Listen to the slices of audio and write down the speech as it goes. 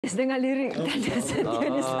Dengan lirik tanda setia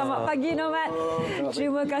ni. Selamat pagi Nomad.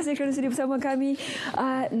 Terima kasih kerana sudi bersama kami.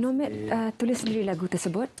 Nomad tulis sendiri lagu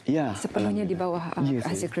tersebut. Ya. Sepenuhnya di bawah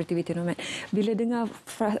hasil kreativiti Nomad. Bila dengar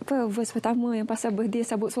verse pertama yang pasal birthday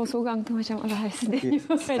sabut seorang-seorang tu macam alah sedih.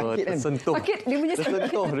 Tersentuh. Sakit dia punya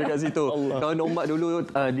tersentuh dekat situ. Kalau Nomad dulu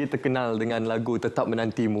dia terkenal dengan lagu Tetap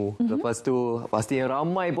Menantimu. Lepas tu pastinya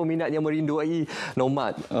ramai peminat yang merindui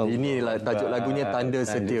Nomad. Inilah tajuk lagunya Tanda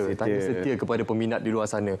Setia. Tanda setia kepada peminat di luar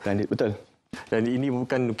sana. Betul. Dan ini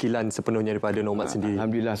bukan nukilan sepenuhnya daripada Nomad sendiri.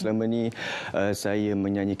 Alhamdulillah selama ni saya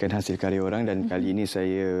menyanyikan hasil karya orang dan kali ini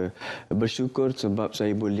saya bersyukur sebab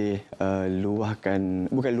saya boleh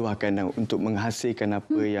luahkan untuk menghasilkan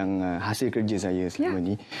apa yang hasil kerja saya selama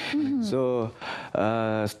ni. So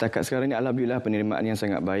setakat sekarang ni alhamdulillah penerimaan yang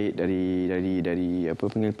sangat baik dari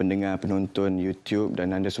pendengar, penonton YouTube,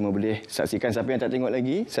 dan anda semua boleh saksikan. Siapa yang tak tengok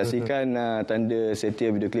lagi, saksikan Tanda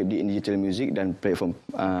Setia video klip di Digital Music dan platform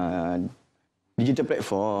digital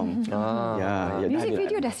platform. Music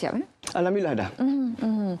video dah siap eh? Alhamdulillah dah.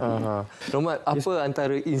 Nomad, apa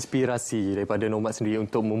antara inspirasi daripada Nomad sendiri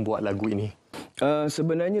untuk membuat lagu ini?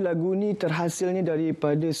 Sebenarnya lagu ni terhasilnya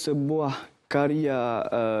daripada sebuah karya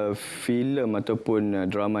filem ataupun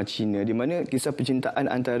drama Cina di mana kisah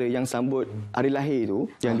percintaan antara yang sambut hari lahir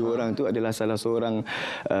tu, yang dua orang tu adalah salah seorang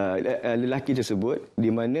lelaki tersebut,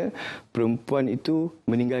 di mana perempuan itu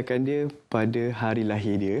meninggalkan dia pada hari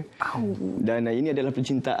lahir dia. Dan ini adalah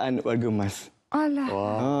percintaan warga emas.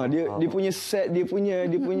 Alah. Dia punya set, dia punya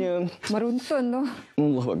meruntun tu.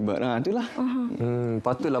 Allahu Akbar. Itulah.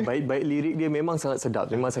 Patutlah baik-baik lirik dia memang sangat sedap,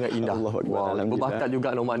 memang sangat indah. Berbakat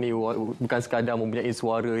juga Nomad ni, bukan sekadar mempunyai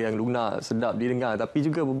suara yang lunak, sedap didengar, tapi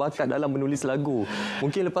juga berbakat dalam menulis lagu.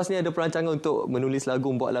 Mungkin lepas ni ada perancangan untuk menulis lagu,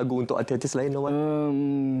 membuat lagu untuk artis lain, Nomad?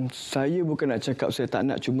 Saya bukan nak cakap saya tak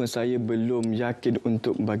nak, cuma saya belum yakin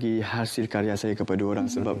untuk bagi hasil karya saya kepada orang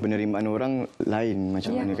sebab penerimaan orang lain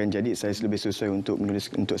macam mana kan. Jadi saya lebih susah untuk menulis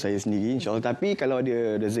untuk saya sendiri, insyaAllah. Tapi kalau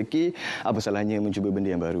ada rezeki, apa salahnya mencuba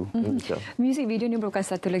benda yang baru. Music video ni merupakan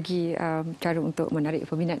satu lagi cara untuk menarik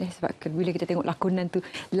peminat sebab bila kita tengok lakonan tu,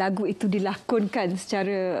 lagu itu dilakonkan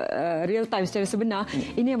secara real time, secara sebenar.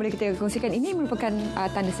 Ini yang boleh kita kongsikan. Ini merupakan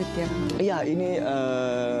Tanda Setia. Ya, ini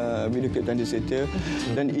video klip Tanda Setia,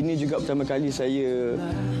 dan ini juga pertama kali saya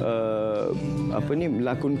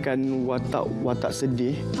melakonkan watak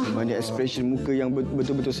sedih, di mana expression muka yang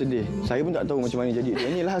betul-betul sedih. Saya pun tak tahu macam mana jadi.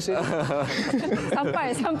 Inilah hasil.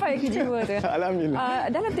 sampai ke jiwa tu. Alhamdulillah.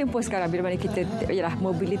 Dalam tempoh sekarang bila mana kita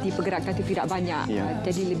mobiliti pergerakan itu tidak banyak,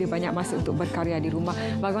 jadi lebih banyak masa untuk berkarya di rumah.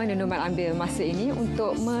 Bagaimana Nomad ambil masa ini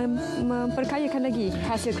untuk memperkayakan lagi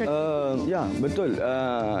hasil kreatif? Ya, betul.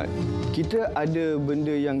 Kita ada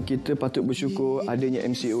benda yang kita patut bersyukur adanya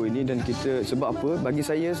MCO ini, dan kita, sebab apa? Bagi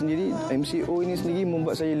saya sendiri, MCO ini sendiri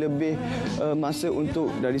membuat saya lebih masa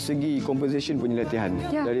untuk dari segi composition punya latihan.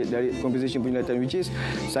 Dari composition punya latihan, which is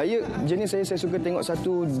saya suka tengok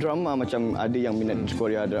satu drama, macam ada yang minat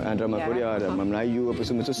Korea, drama Korea, drama Melayu apa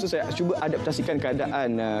semua. So saya cuba adaptasikan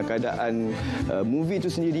keadaan movie itu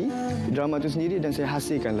sendiri, drama itu sendiri, dan saya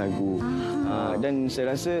hasilkan lagu. Dan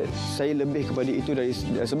saya rasa saya lebih kepada itu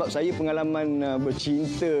sebab saya pengalaman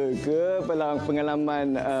bercinta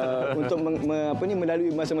pengalaman untuk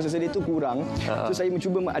melalui masa-masa sedih itu kurang. So saya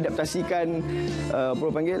mencuba mengadaptasikan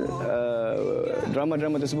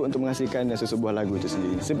drama-drama tersebut untuk menghasilkan sesebuah lagu itu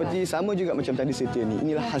sendiri. Seperti sama juga macam Tanda Setia ni.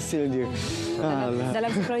 Inilah hasil dia.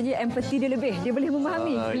 Dalam psikologi, empati dia lebih. Dia boleh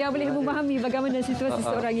memahami. Beliau boleh memahami bagaimana situasi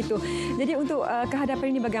seorang itu. Jadi untuk kehadapan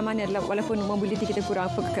ini bagaimana, walaupun mobiliti kita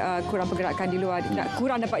kurang pergerakan di luar,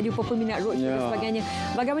 kurang dapat jumpa peminat, roadshow dan sebagainya.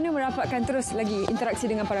 Bagaimana merapatkan terus lagi interaksi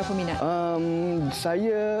dengan para peminat?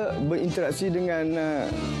 Saya berinteraksi dengan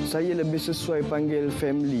saya lebih sesuai panggil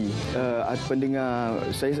family. Pendengar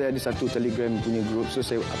saya ada satu Telegram punya group, so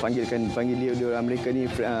saya panggil dia orang mereka ni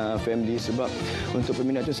family, sebab untuk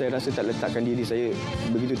peminat tu saya rasa tak letakkan diri saya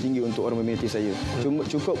begitu tinggi untuk orang meminati saya. Cuma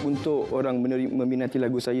cukup untuk orang meminati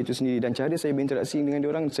lagu saya itu sendiri, dan cara saya berinteraksi dengan dia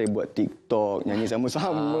orang, saya buat TikTok, nyanyi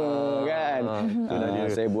sama-sama kan.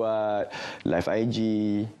 Saya buat live IG.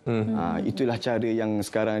 Itulah cara yang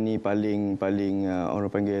sekarang ni paling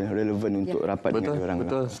orang panggil relevan untuk rapat dengan dia orang.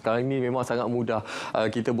 Betul. Sekarang ni memang sangat mudah.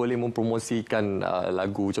 Kita boleh mempromosikan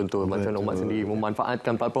lagu, contoh macam Nomad sendiri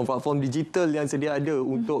memanfaatkan platform-platform digital yang sedia ada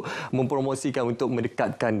untuk mempromosikan, untuk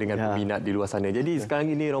mendekatkan dengan peminat di luar luar sana. Jadi sekarang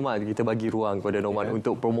ini Nomad, kita bagi ruang kepada Nomad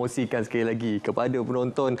untuk promosikan sekali lagi kepada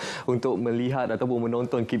penonton untuk melihat ataupun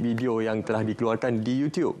menonton klip video yang telah dikeluarkan di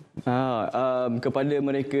YouTube. Kepada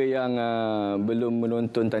mereka yang belum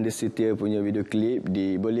menonton Tanda Setia punya video klip,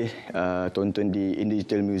 boleh tonton di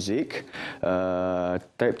Digital Music,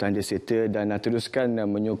 type Tanda Setia dan teruskan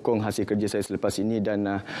menyokong hasil kerja saya selepas ini dan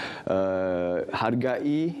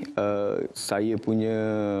hargai saya punya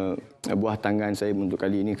buah tangan saya untuk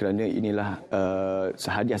kali ini, kerana inilah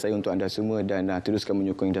hadiah saya untuk anda semua, dan teruskan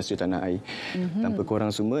menyokong industri tanah air. Tanpa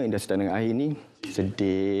korang semua, industri tanah air ini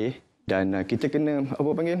sedih, dan kita kena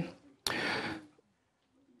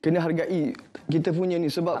kena hargai kita punya ni,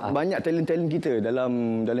 sebab banyak talent-talent kita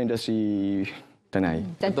dalam industri tanah air.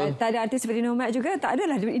 Dan tak ada artis seperti Nomad juga, tak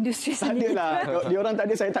adalah di industri sendiri. Tak adalah. Dia orang tak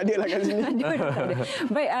ada, saya tak ada lah kat sini. Tak ada.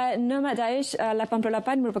 Baik, Nomad Daesh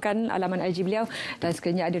 88 merupakan alaman IG beliau, dan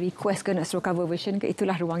sekiranya ada request ke nak suruh cover version ke,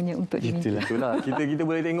 itulah ruangnya untuk diminta. Itulah. Kita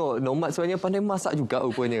boleh tengok Nomad sebenarnya pandai masak juga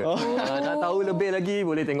rupanya. Nak tahu lebih lagi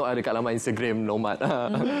boleh tengok ada kat laman Instagram Nomad.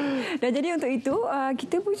 Dan jadi untuk itu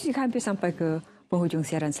kita pun hampir sampai ke penghujung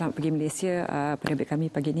siaran Selamat Pagi Malaysia. Penerbit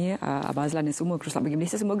kami pagi ini, Abang Azlan dan semua kru Selamat Pagi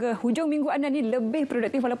Malaysia. Semoga hujung minggu anda ni lebih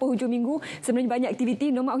produktif, walaupun hujung minggu sebenarnya banyak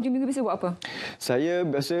aktiviti. Nomad hujung minggu biasa buat apa? Saya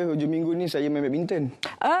biasa hujung minggu ni saya main badminton.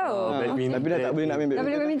 Badminton. Tapi dah tak boleh nak main badminton. Tak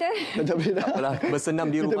boleh badminton? Tak boleh dah. Apalah, bersenam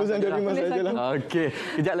di rumah. Kita bersenam di rumah sajalah. Okey,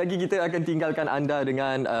 kejap lagi kita akan tinggalkan anda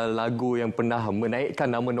dengan lagu yang pernah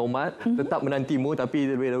menaikkan nama Nomad. Tetap menantimu, tapi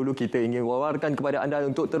terlebih dahulu kita ingin wawarkan kepada anda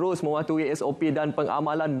untuk terus mematuhi SOP dan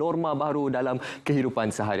pengamalan norma baru dalam kehidupan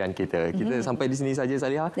seharian kita. Kita sampai di sini saja,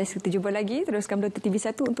 Saliha. Dan kita jumpa lagi. Teruskan menonton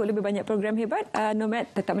TV1 untuk lebih banyak program hebat. Nomad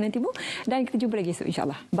tetap menantimu, dan kita jumpa lagi esok,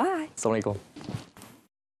 insyaAllah. Bye. Assalamualaikum.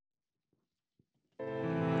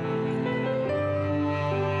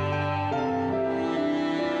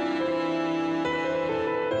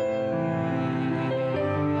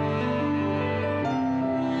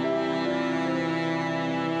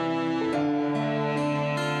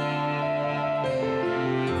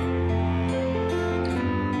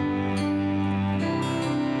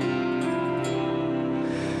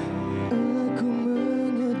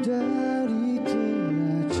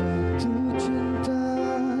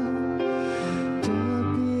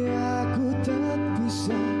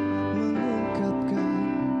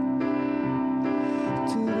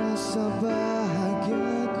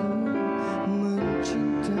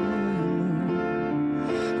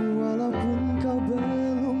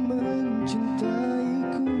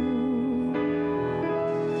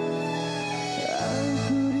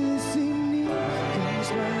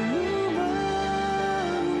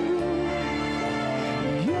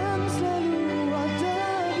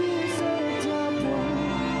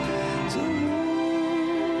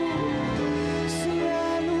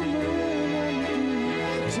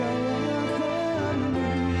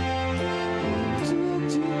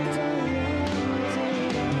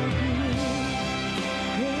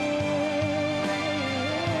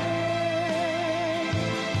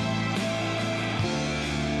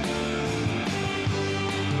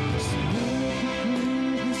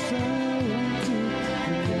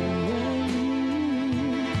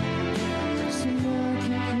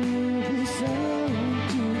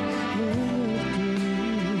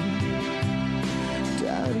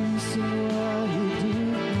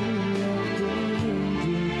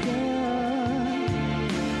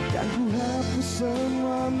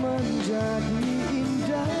 Semua menjadi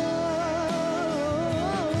indah,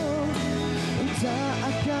 tak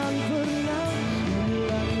akan pernah